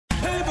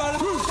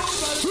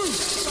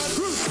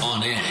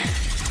On air.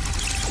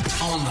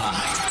 Online.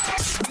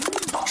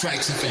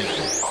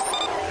 TRAXXfm.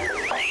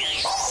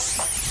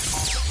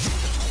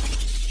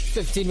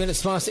 15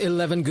 minutes past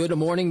 11. Good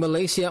morning,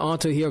 Malaysia.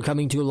 Otto here,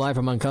 coming to you live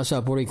from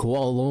Angkasa Puri,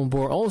 Kuala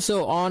Lumpur.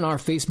 Also on our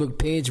Facebook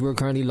page, we're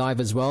currently live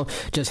as well.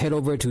 Just head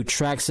over to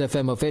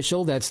TRAXXfm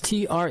Official. That's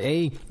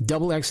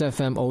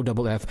TRAXXfm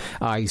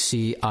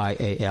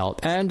OFFICIAL.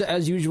 And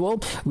as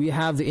usual, we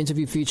have the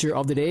interview feature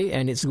of the day,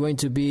 and it's going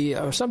to be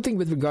something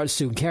with regards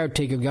to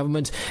caretaker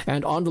government.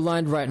 And on the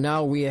line right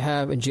now, we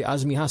have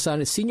Azmi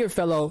Hassan, a senior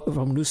fellow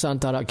from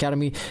Nusantara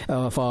Academy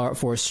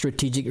for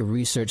strategic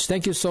research.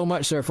 Thank you so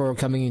much, sir, for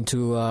coming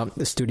into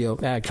the studio,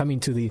 coming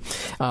to the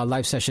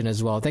live session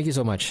as well. Thank you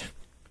so much.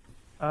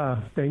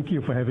 Thank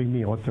you for having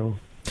me, Otto.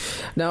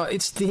 Now,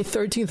 it's the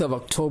 13th of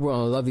October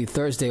on a lovely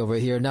Thursday over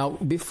here. Now,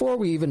 before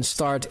we even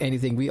start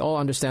anything, we all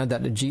understand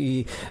that the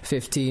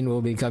GE15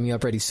 will be coming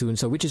up pretty soon,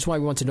 so which is why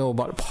we want to know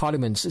about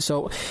parliaments.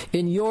 So,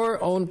 in your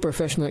own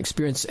professional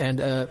experience and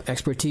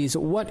expertise,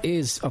 what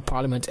is a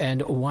parliament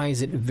and why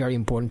is it very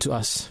important to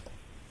us?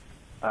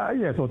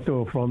 Yes,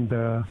 Otto, from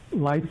the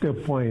lighter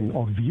point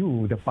of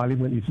view, the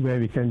parliament is where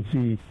we can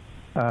see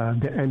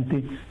the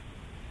antics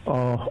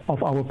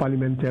of our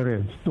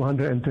parliamentarians,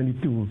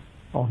 222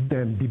 of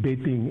them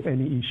debating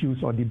any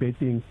issues or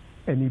debating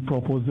any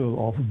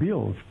proposal of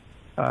bills.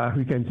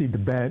 We can see the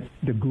bad,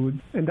 the good,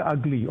 and the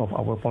ugly of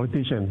our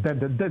politicians. That's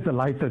the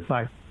lighter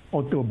side,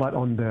 Otto. But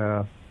on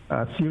the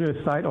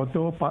serious side,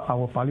 Otto,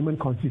 our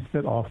parliament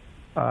consisted of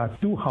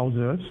two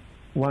houses.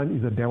 One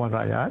is the Dewan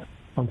Rakyat,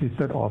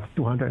 consisted of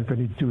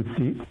 222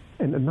 seats,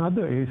 and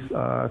another is,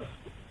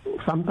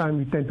 sometimes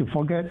we tend to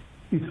forget,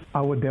 is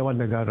our Dewan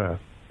Negara.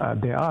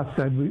 There are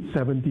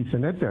 70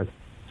 senators.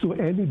 So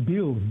any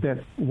bills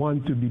that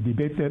want to be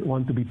debated,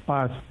 want to be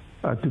passed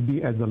to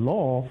be as a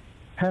law,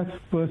 has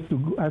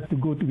to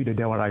go to the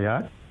Dewan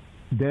Rakyat.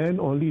 Then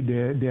only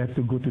they have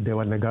to go to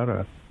Dewan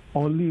Negara.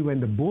 Only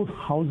when both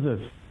houses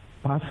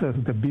passes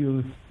the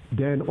bills,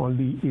 then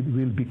only it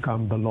will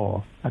become the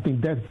law. I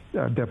think that's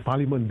the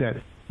parliament that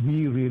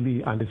we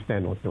really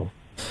understand, Otto.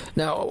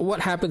 Now, what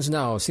happens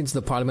now since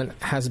the parliament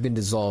has been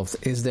dissolved?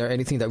 Is there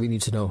anything that we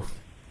need to know?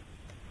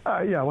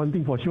 One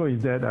thing for sure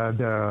is that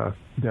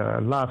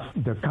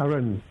the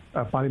current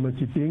parliament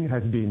sitting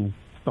has been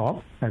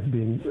stopped,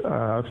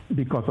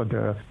 because of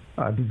the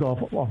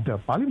dissolve of the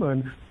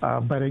parliament.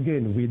 But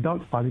again,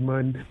 without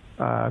parliament,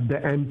 the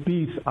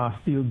MPs are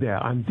still there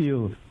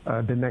until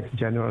the next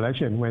general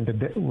election,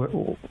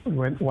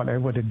 when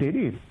whatever the date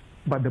is.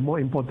 But the more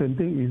important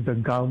thing is the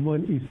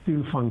government is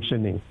still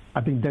functioning.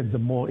 I think that's the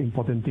more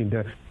important thing,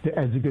 the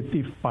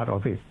executive part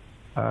of it,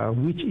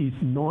 which is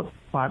not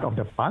part of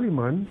the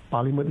parliament.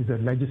 Parliament is the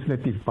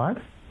legislative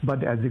part, but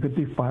the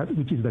executive part,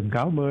 which is the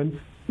government,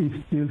 is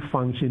still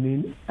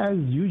functioning as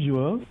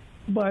usual,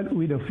 but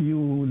with a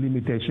few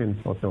limitations,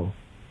 Otto.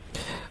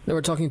 Now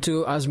we're talking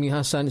to Azmi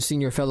Hassan,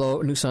 Senior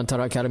Fellow,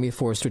 Nusantara Academy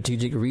for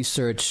Strategic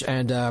Research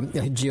and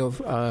Geo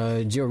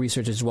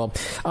Research as well.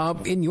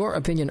 In your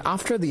opinion,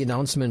 after the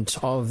announcement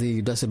of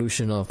the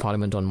dissolution of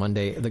Parliament on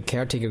Monday, the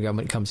caretaker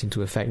government comes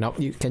into effect. Now,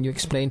 can you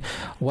explain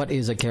what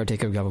is a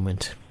caretaker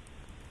government?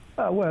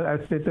 Well,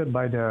 as stated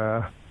by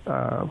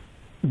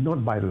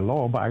not by the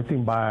law, but I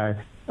think by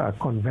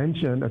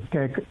convention, a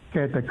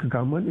caretaker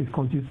government is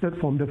consisted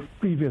from the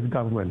previous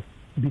government,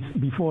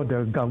 before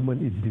the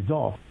government is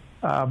dissolved.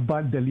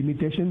 But the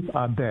limitations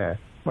are there.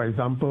 For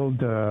example,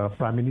 the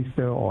Prime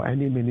Minister or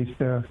any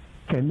minister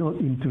cannot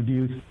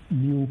introduce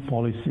new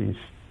policies.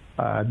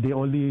 They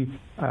only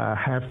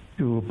have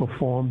to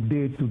perform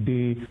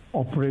day-to-day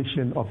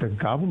operation of the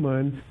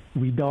government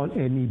without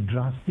any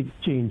drastic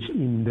change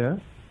in the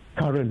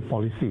current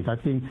policies. I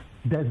think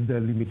that's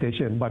the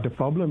limitation. But the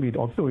problem with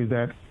Otto is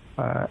that,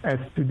 as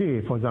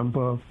today, for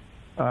example,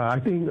 I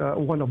think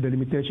one of the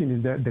limitations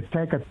is that the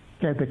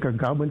caretaker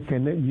government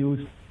cannot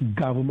use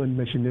government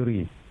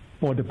machinery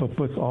for the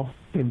purpose of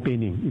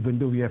campaigning, even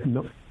though we have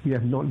not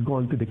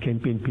gone to the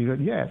campaign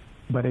period yet.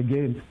 But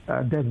again,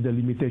 that's the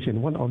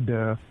limitation. One of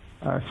the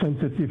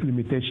sensitive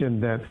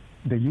limitations, that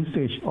the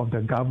usage of the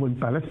government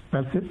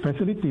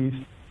facilities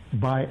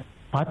by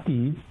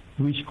party,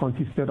 which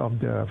consisted of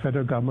the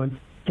federal government,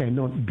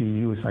 cannot be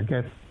used. I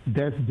guess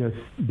that's just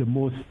the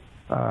most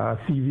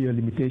severe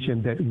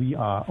limitation that we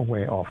are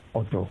aware of,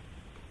 Otto.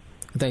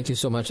 Thank you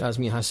so much,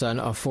 Azmi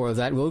Hassan, for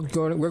that. We're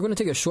going to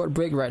take a short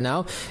break right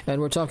now,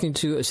 and we're talking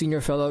to a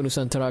senior fellow,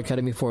 Nusantara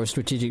Academy for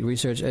Strategic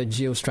Research, a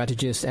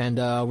geostrategist, and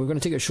we're going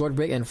to take a short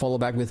break and follow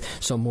back with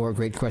some more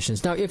great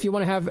questions. Now, if you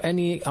want to have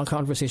any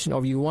conversation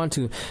or you want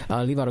to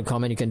leave out a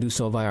comment, you can do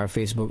so via our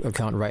Facebook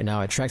account right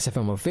now at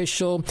TRAXXfm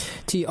Official,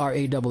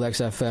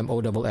 TRAXXfm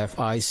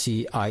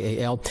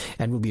OFFICIAL,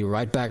 and we'll be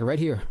right back right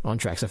here on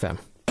TRAXXfm.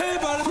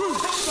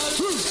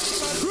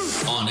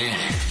 On air.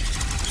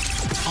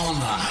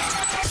 Online.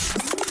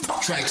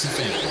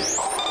 TRAXXfm.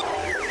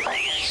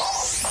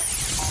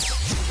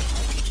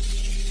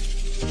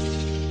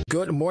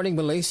 Good morning,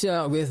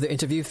 Malaysia. With the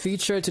interview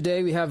feature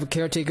today, we have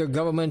Caretaker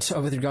government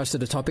with regards to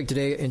the topic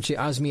today. Encik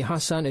Azmi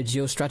Hassan, a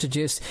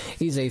geostrategist.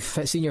 He's a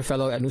senior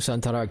fellow at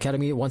Nusantara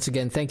Academy. Once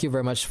again, thank you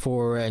very much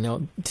for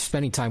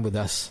spending time with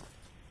us.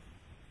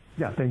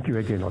 Yeah, thank you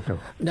again, Otto.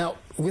 Now,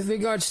 with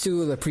regards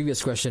to the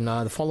previous question,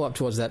 the follow-up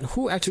towards that,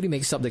 who actually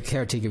makes up the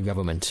Caretaker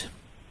government?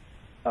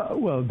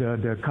 Well,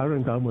 the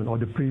current government or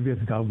the previous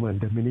government,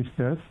 the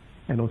ministers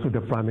and also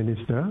the Prime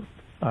Minister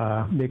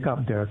make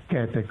up the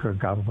Caretaker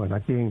government. I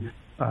think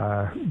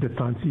the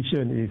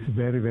transition is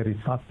very, very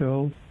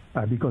subtle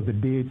because the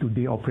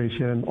day-to-day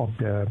operation of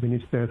the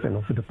ministers and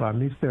also the Prime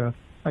Minister,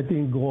 I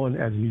think, go on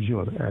as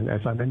usual. And as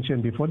I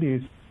mentioned before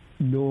this,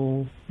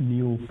 no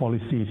new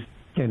policies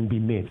can be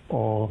made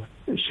or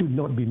should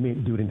not be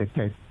made during the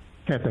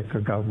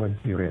Caretaker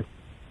government period.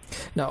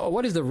 Now,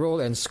 what is the role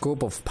and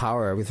scope of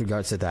power with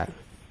regards to that?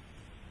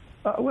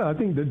 Well, I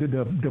think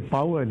the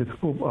power and the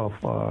scope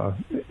of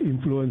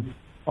influence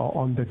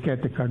on the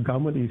Caretaker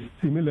government is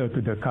similar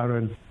to the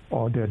current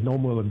or the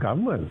normal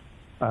government,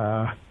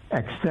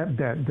 except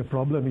that the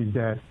problem is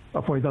that,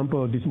 for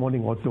example, this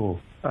morning, Otto,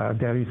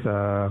 there is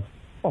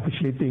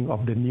officiating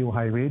of the new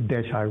highway,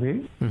 Dash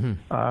Highway. Mm-hmm.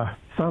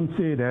 Some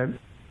say that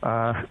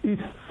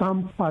it's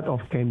some part of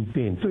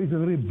campaign. So it's a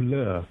very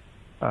blur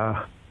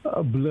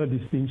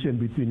distinction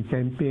between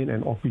campaign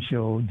and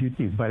official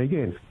duties. But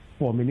again,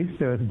 for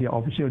ministers, their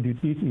official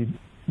duties is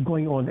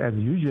going on as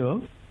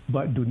usual,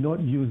 but do not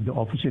use the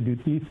official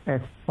duties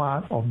as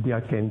part of their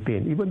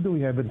campaign, even though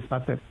we haven't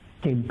started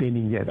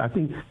campaigning yet. I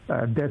think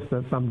there's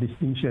some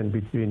distinction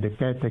between the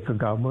Caretaker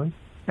government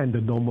and the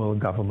normal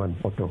government,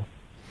 Otto.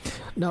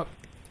 Now,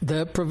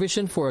 the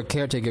provision for a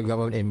Caretaker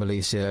government in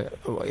Malaysia,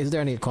 is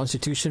there any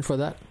constitution for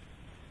that?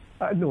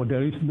 No,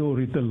 there is no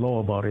written law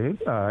about it.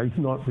 It's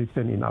not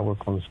written in our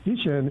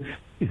constitution.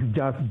 It's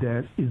just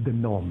that it's the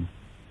norm.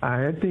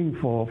 I think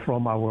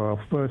from our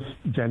first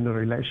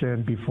general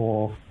election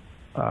before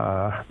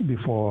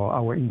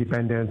our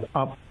independence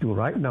up to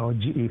right now,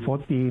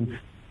 GA14,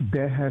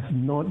 there has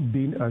not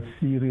been a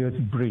serious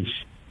breach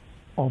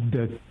on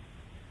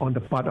the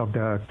part of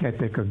the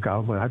Caretaker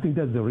government. I think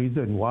that's the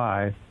reason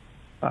why.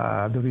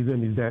 The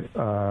reason is that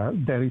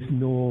there is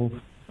no,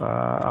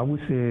 I would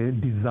say,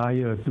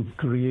 desire to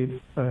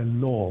create a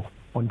law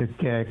on the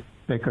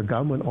Caretaker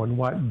government on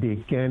what they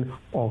can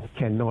or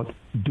cannot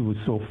do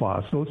so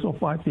far. So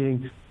far, I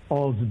think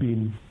all's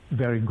been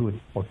very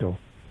good, Otto.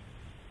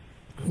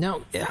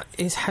 Now,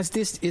 has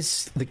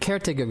the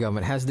Caretaker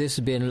government, has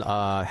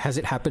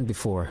it happened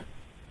before?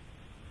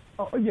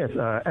 Oh, yes,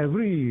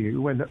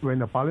 when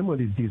the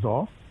parliament is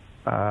dissolved,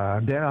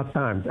 there are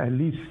times, at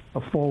least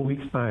 4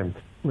 weeks' time,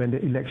 when the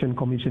election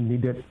commission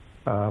needed,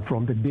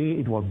 from the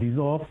day it was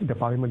dissolved, the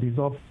parliament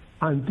dissolved,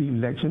 until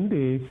election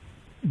day,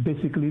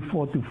 basically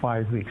 4 to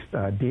 5 weeks,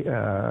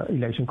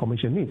 election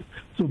commission needs.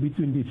 So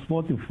between these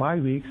 4 to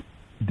 5 weeks,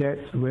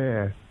 that's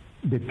where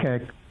the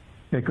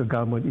Caretaker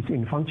government is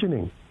in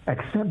functioning.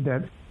 Except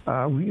that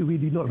we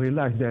did not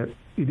realize that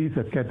it is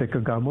a Caretaker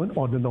government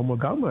or the normal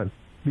government.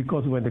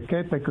 Because when the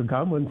Caretaker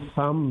government,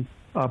 some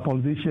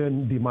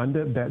politicians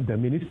demanded that the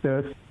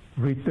ministers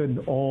return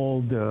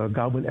all the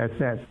government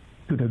assets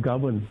to the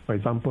government, for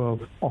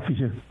example,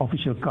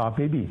 official car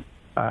maybe.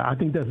 I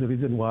think that's the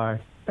reason why,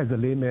 as a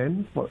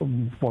layman,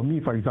 for me,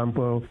 for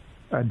example,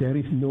 there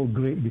is no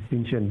great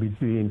distinction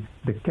between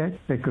the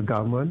Caretaker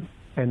government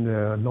and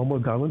the normal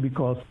government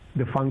because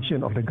the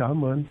function of the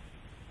government,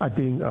 I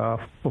think,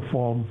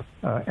 perform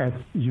as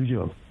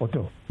usual,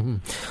 Otto. Mm-hmm.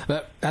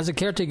 But as a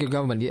Caretaker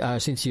government,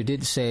 since you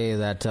did say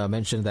that,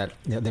 mention that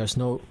there's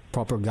no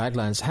proper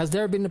guidelines, has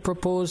there been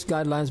proposed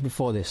guidelines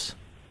before this?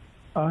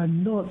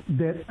 Not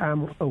that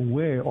I'm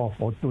aware of,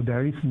 Otto.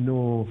 There is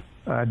no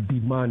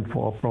demand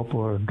for a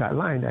proper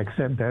guideline,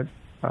 except that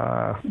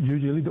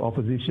usually the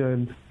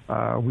opposition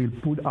will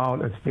put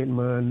out a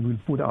statement, will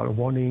put out a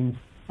warning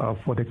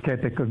for the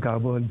Caretaker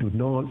government, do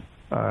not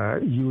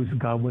use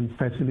government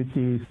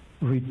facilities,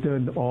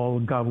 return all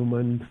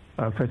government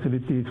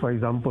facilities. For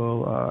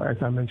example, as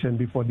I mentioned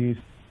before this,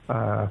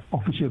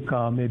 official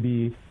car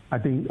maybe. I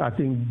think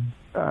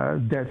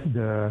that's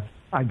the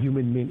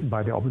argument made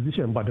by the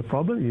opposition. But the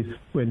problem is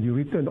when you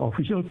return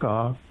official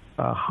car,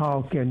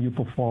 how can you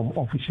perform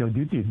official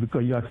duties?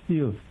 Because you are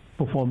still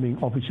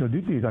performing official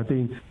duties. I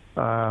think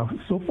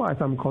so far as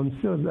I'm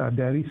concerned,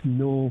 there is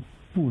no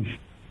push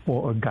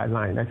for a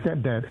guideline,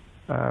 except that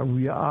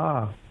we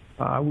are,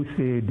 I would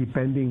say,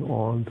 depending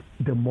on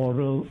the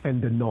moral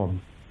and the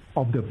norm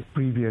of the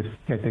previous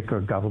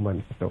Caretaker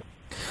government. So.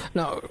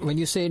 Now, when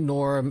you say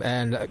norm,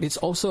 and it's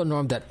also a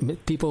norm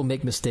that people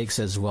make mistakes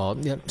as well.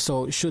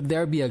 So should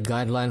there be a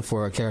guideline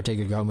for a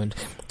Caretaker government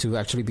to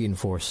actually be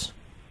enforced?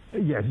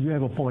 Yes, you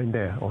have a point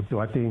there, Otto.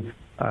 I think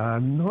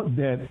not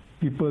that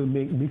people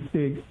make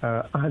mistakes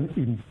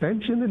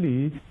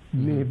unintentionally,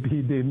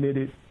 maybe they made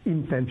it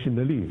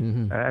intentionally,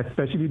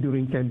 especially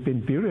during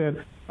campaign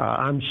period.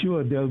 I'm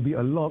sure there'll be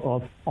a lot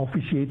of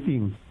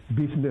officiating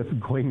business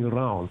going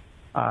around.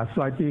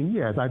 So I think,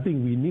 yes, I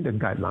think we need a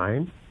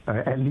guideline,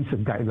 at least a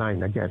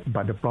guideline, I guess.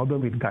 But the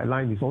problem with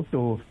guideline is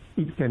also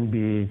it can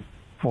be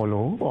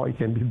follow or it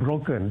can be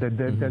broken.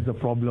 That's the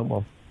problem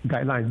of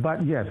guidelines.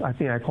 But yes, I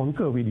think I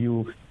concur with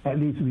you. At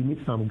least we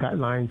need some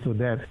guidelines so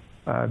that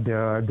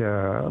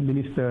the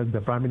minister,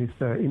 the prime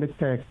minister in the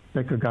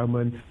caretaker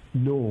government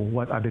know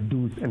what are the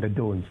do's and the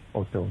don'ts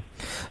also.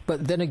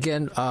 But then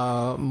again,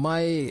 on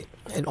my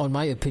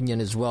opinion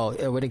as well,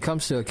 when it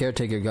comes to a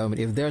caretaker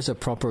government, if there's a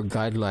proper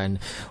guideline,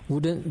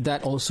 wouldn't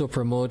that also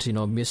promote,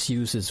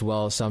 misuse as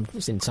well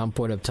in some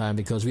point of time?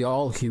 Because we are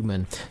all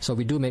human, so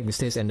we do make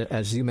mistakes, and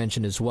as you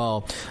mentioned as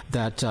well,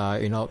 that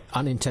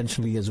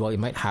unintentionally as well it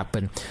might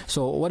happen.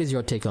 So, what is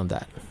your take on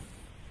that?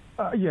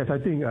 Yes, I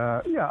think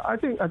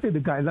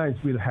the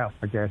guidelines will help,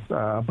 I guess.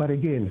 But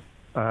again,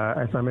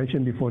 as I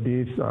mentioned before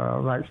this,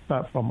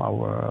 start from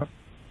our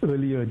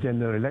earlier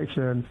general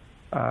election,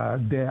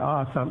 there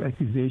are some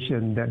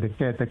accusations that the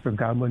caretaker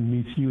government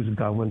misused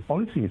government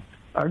policies,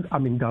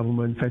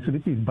 government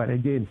facilities. But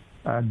again,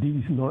 this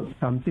is not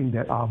something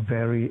that are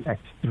very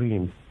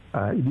extreme.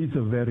 It is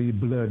a very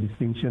blurred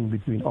distinction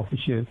between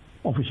official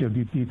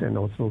duties and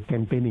also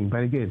campaigning.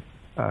 But again,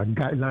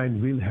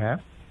 guideline will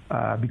have.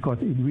 Because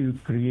it will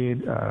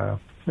create a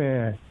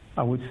fair,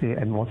 I would say,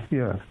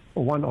 atmosphere.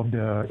 One of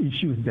the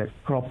issues that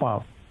crop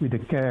up with the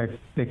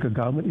caretaker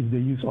government is the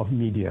use of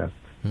media.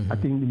 Mm-hmm.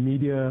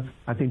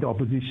 I think the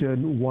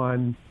opposition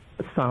want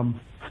some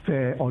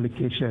fair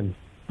allocation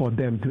for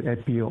them to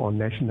appear on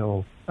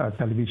national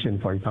television,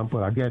 for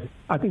example.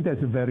 I think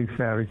that's a very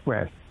fair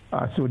request.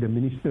 So the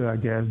minister, I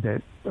guess,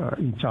 that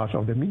in charge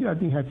of the media, I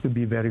think has to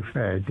be very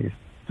fair at this,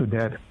 so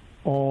that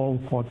all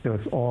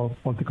quarters, all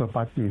political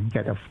parties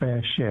get a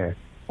fair share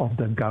of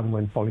the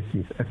government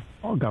policies,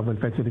 or government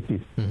facilities,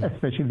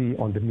 especially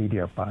on the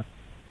media part.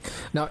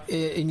 Now,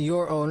 in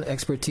your own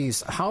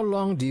expertise, how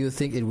long do you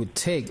think it would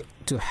take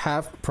to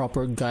have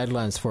proper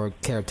guidelines for a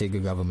caretaker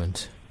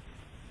government?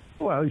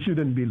 Well, it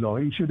shouldn't be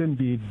long. It shouldn't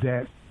be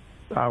that,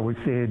 I would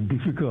say,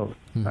 difficult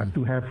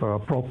to have a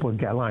proper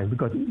guideline,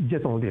 because it's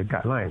just only a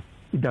guideline.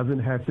 It doesn't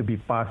have to be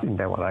passed in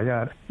Dewan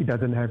Rakyat. It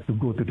doesn't have to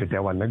go to the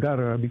Dewan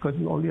Negara, because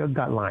it's only a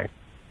guideline.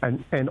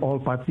 And all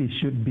parties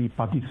should be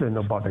partisan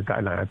about the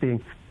guideline. I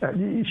think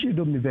it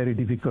shouldn't be very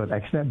difficult,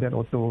 except that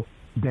also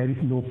there is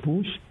no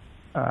push.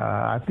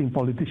 I think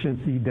politicians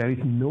see there is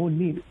no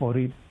need for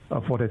it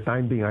for the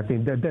time being. I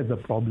think that's the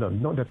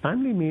problem. Not the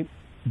time limit,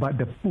 but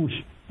the push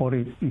for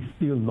it is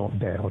still not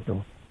there,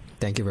 Otto.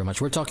 Thank you very much.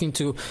 We're talking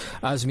to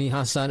Azmi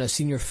Hassan, a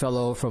senior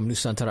fellow from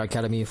Nusantara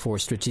Academy for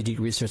Strategic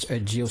Research, a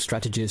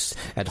geostrategist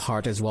at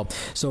heart as well.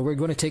 So we're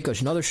going to take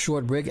another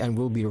short break, and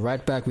we'll be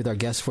right back with our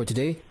guest for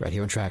today, right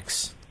here on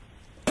Trax.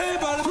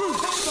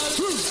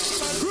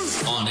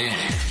 On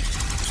air,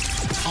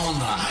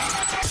 online,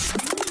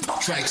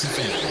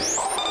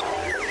 TRAXXfm.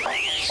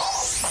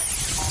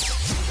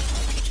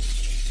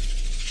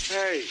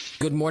 Hey.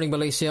 Good morning,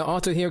 Malaysia.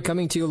 Otto here,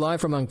 coming to you live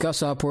from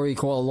Angkasa Puri,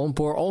 Kuala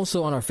Lumpur.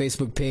 Also on our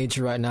Facebook page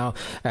right now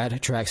at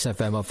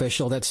TRAXXfm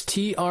Official. That's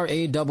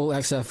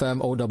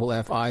TRAXXfm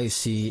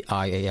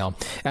OFFICIAL.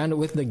 And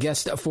with the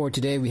guest for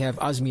today, we have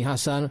Azmi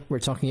Hassan. We're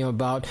talking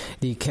about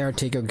the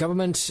caretaker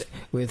government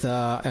with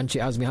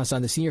Encik Azmi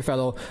Hassan, the senior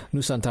fellow,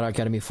 Nusantara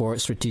Academy for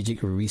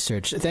Strategic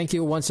Research. Thank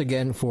you once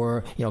again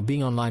for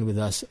being online with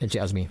us,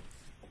 Encik Azmi.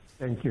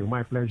 Thank you.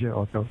 My pleasure,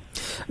 Otto.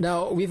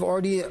 Now, we've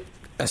already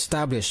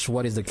establish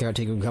what is the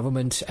caretaker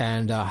government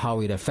and how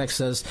it affects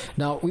us.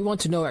 Now, we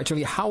want to know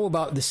actually, how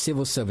about the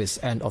civil service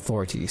and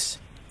authorities?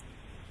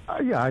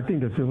 I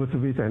think the civil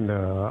service and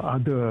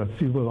other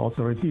civil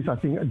authorities, I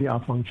think they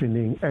are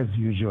functioning as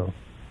usual.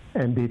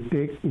 And they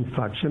take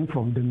instruction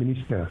from the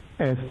minister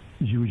as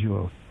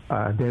usual.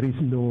 There is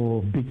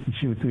no big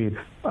issue to it.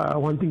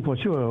 One thing for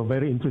sure,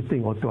 very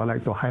interesting also I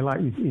like to highlight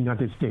is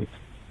United States.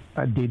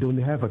 They don't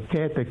have a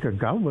caretaker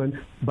government,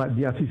 but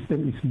their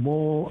system is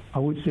more, I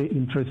would say,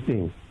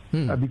 interesting.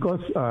 Because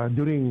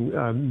during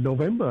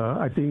November,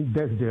 I think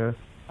that's the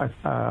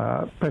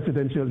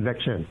presidential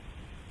election.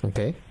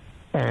 Okay.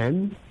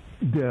 And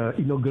the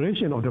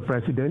inauguration of the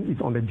president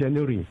is on the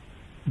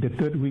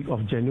third week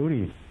of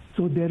January.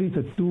 So there is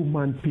a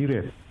 2-month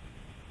period.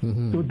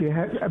 So they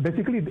have,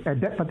 basically at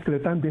that particular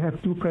time, they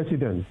have 2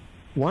 presidents.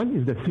 One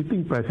is the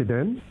sitting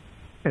president,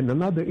 and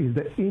another is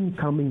the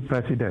incoming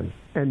president.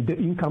 And the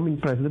incoming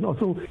president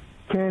also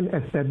can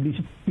establish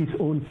his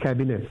own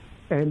cabinet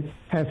and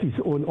has his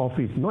own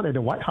office, not at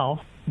the White House,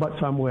 but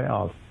somewhere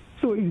else.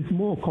 So it is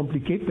more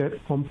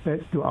complicated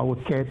compared to our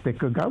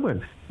caretaker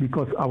government,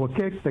 because our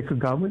caretaker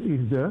government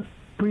is the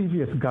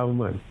previous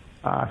government.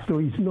 So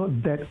it's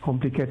not that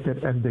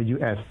complicated as the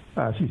U.S.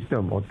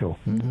 System, Otto.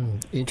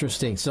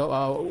 Interesting.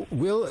 So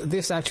will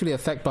this actually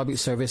affect public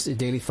service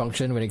daily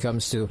function when it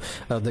comes to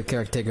the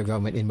caretaker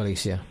government in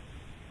Malaysia?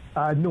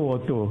 No,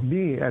 Otto.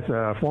 Me, as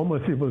a former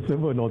civil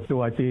servant,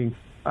 Otto, I think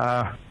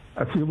a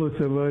civil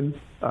servant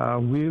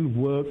will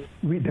work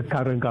with the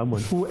current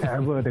government,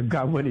 whoever the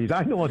government is.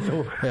 I know,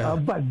 Otto,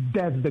 but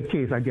that's the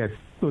case, I guess.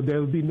 So there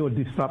will be no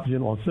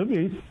disruption of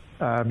service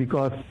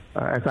because,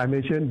 as I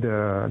mentioned,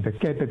 the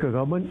caretaker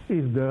government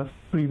is the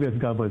previous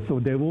government. So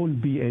there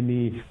won't be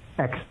any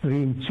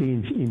extreme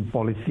change in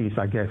policies,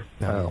 I guess,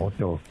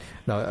 Otto.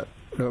 Now,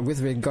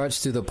 with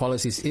regards to the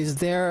policies, is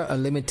there a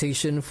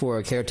limitation for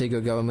a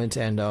caretaker government,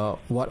 and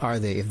what are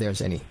they, if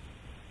there's any?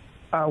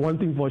 One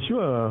thing for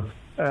sure,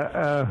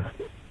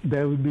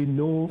 there will be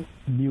no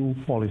new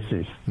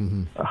policies.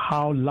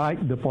 How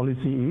light the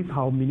policy is,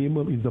 how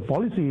minimum is the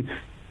policy,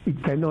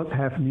 it cannot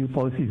have new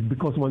policies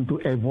because want to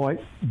avoid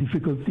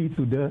difficulty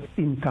to the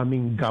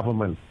incoming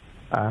government.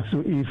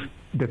 So if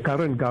the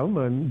current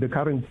government, the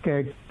current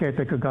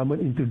caretaker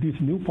government introduce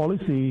new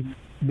policy,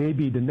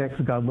 maybe the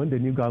next government, the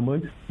new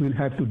government, will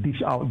have to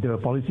dish out the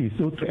policy.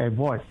 So to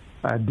avoid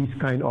this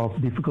kind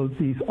of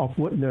difficulties,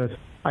 awkwardness,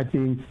 I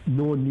think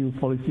no new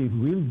policy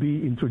will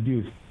be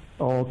introduced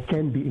or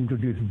can be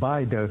introduced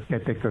by the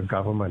caretaker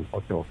government,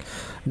 Otto.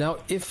 Now,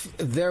 if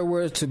there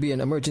were to be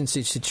an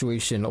emergency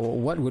situation,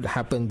 what would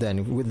happen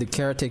then? Would the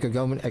caretaker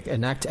government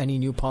enact any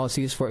new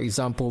policies? For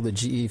example, the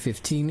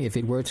GE15, if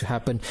it were to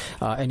happen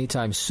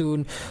anytime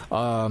soon,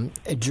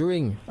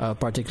 during a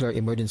particular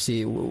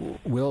emergency,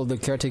 will the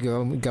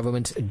caretaker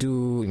government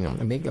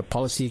make a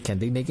policy? Can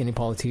they make any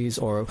policies,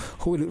 or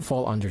who would it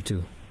fall under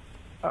to?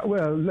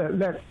 Well,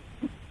 let's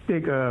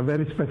take a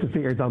very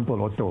specific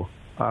example, Otto.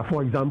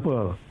 For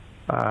example,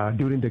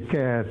 during the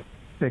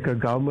caretaker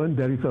government,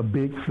 there is a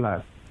big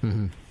flood.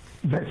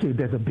 Let's say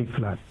there's a big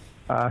flood.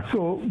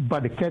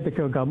 But the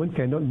caretaker government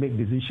cannot make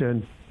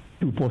decisions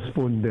to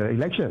postpone the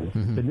election,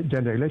 the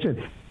general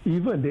election.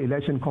 Even the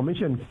election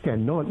commission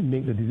cannot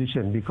make the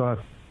decision because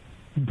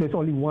there's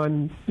only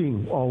one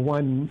thing or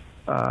one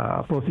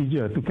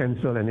procedure to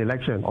cancel an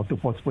election or to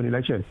postpone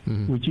election,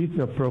 which is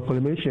the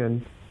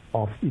proclamation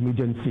of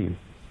emergency.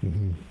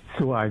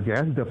 So I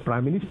guess the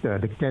Prime Minister,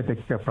 the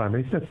caretaker Prime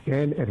Minister,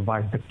 can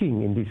advise the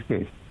King in this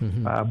case.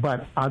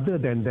 But other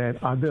than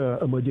that, other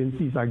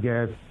emergencies, I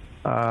guess,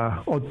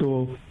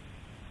 Otto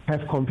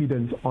have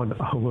confidence on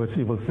our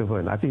civil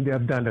servant. I think they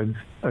have done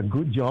a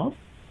good job.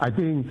 I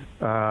think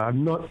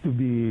not to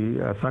be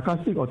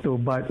sarcastic, Otto,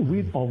 but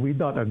with or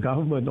without a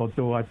government,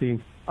 Otto, I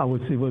think our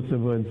civil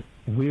servants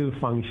will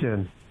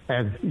function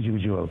as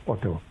usual,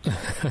 Otto.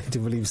 I do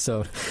believe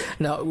so.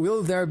 Now,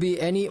 will there be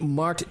any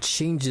marked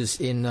changes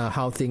in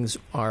how things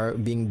are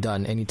being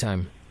done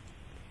anytime?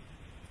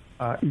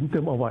 In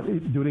terms of what?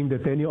 During the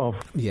tenure of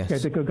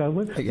caretaker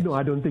government? Yes. No,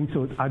 I don't think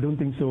so. I don't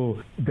think so.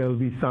 There will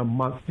be some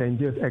marked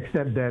changes,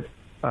 except that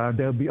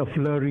there will be a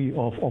flurry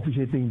of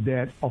officiating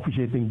that,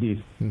 officiating this.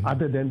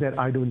 Other than that,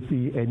 I don't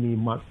see any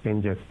marked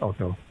changes,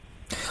 Otto.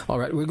 All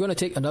right, we're going to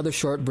take another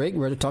short break.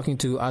 We're talking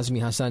to Azmi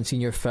Hassan,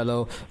 Senior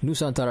Fellow,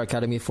 Nusantara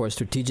Academy for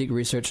Strategic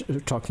Research,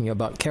 talking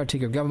about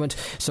caretaker government.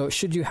 So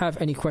should you have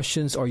any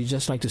questions or you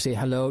just like to say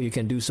hello, you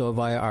can do so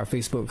via our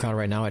Facebook account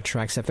right now at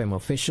TRAXXfm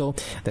Official.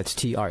 That's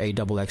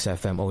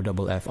TRAXXfm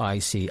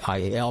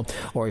OFFICIAL.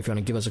 Or if you want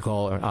to give us a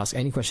call or ask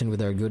any question with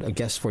our good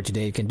guest for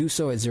today, you can do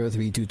so at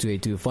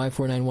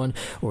 0322825491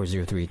 or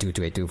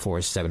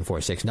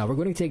 0322824746. Now we're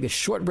going to take a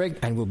short break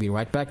and we'll be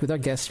right back with our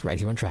guest right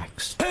here on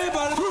Trax.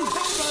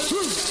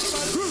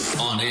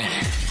 On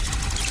air,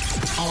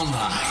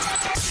 online,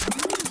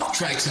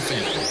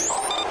 TRAXXfm.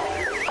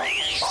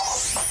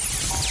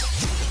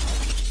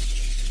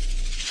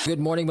 Good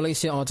morning,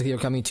 Malaysia. Otto here,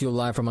 coming to you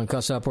live from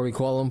Angkasa, Puri,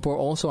 Kuala Lumpur.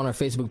 Also on our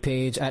Facebook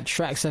page at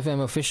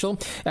TRAXXfm Official.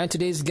 And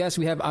today's guest,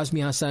 we have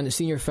Azmi Hassan,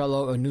 Senior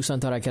Fellow,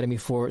 Nusantara Academy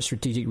for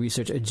Strategic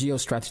Research, a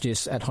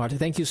geostrategist at heart.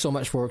 Thank you so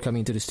much for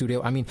coming to the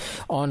studio.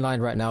 Online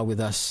right now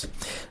with us.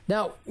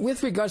 Now,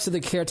 with regards to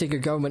the caretaker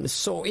government,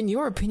 so in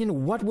your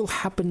opinion, what will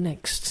happen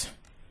next?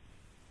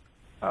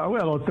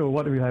 Well, Otto,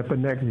 what will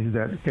happen next is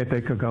that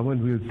caretaker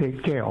government will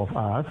take care of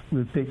us,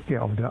 will take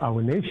care of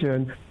our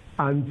nation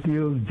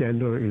until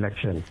general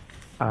election.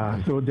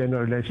 So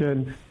general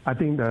election, I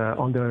think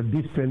on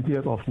this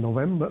 20th of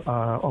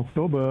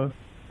October,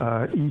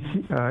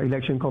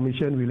 election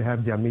commission will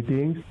have their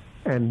meetings,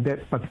 and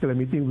that particular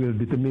meeting will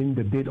determine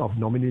the date of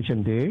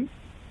nomination day,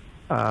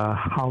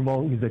 how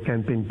long is the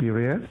campaign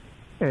period,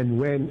 and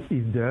when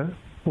is the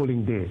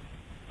polling day.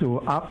 So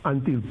up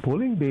until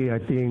polling day, I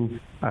think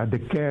the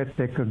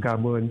caretaker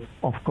government,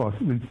 of course,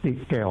 will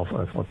take care of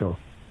us, Otto.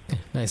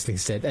 Nicely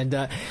said.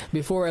 And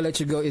before I let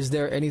you go, is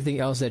there anything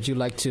else that you'd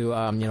like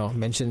to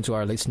mention to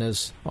our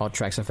listeners on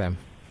TRAXXfm?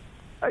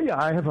 Yeah,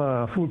 I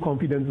have full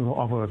confidence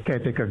of a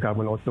caretaker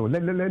government also.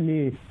 Let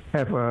me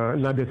have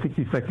another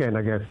 60 seconds,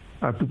 I guess,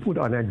 to put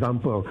an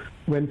example.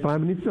 When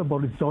Prime Minister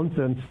Boris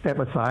Johnson stepped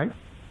aside,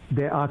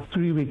 there are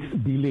 3 weeks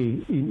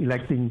delay in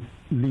electing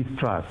Liz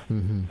Truss.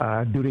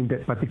 During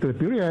that particular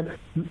period,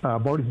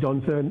 Boris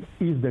Johnson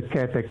is the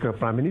caretaker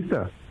Prime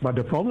Minister. But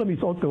the problem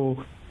is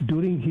also,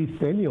 during his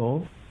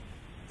tenure,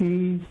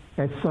 he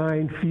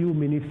assigned few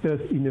ministers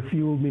in a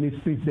few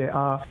ministries that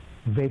are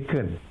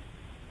vacant.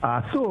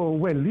 So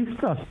when Liz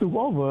Truss took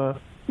over,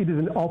 it is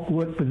an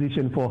awkward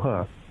position for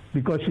her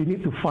because she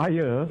needs to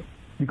fire,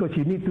 because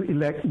she needs to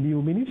elect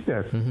new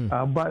ministers.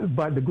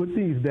 But the good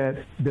thing is that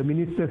the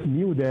ministers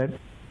knew that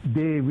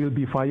they will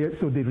be fired,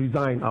 so they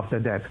resign after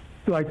that.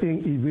 So I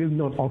think it will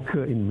not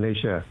occur in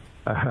Malaysia.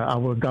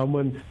 Our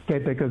government,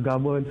 caretaker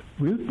government,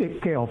 will take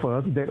care of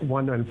us, that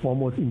one and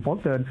foremost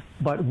important,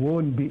 but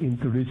won't be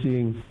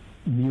introducing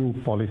new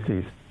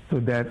policies. so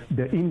that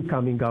the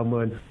incoming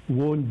government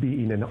won't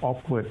be in an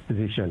awkward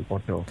position,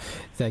 Otto.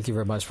 Thank you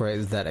very much for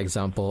that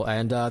example.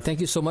 And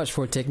thank you so much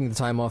for taking the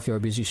time off your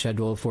busy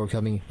schedule for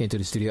coming into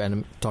the studio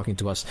and talking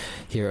to us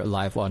here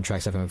live on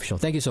TRAXXfm Official.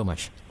 Thank you so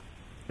much.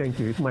 Thank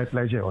you. It's my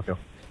pleasure, Otto.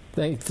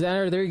 Thanks.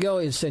 There you go.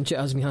 It's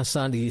Azmi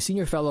Hassan, the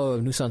Senior Fellow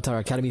of Nusantara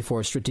Academy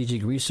for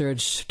Strategic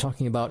Research,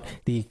 talking about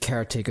the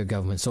Caretaker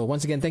government. So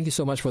once again, thank you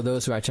so much for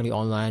those who are actually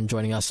online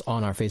joining us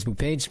on our Facebook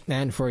page,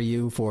 and for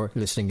you for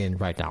listening in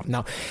right now.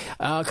 Now,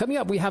 coming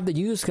up, we have the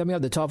news coming up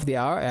at the top of the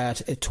hour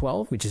at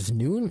 12, which is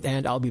noon,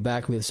 and I'll be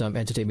back with some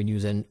entertainment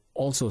news and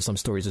also some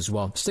stories as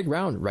well. Stick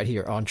around right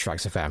here on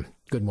TRAXXfm.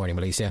 Good morning,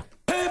 Malaysia.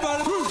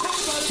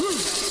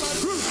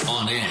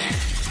 On air,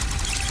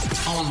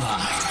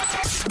 online,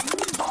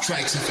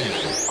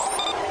 TRAXXfm.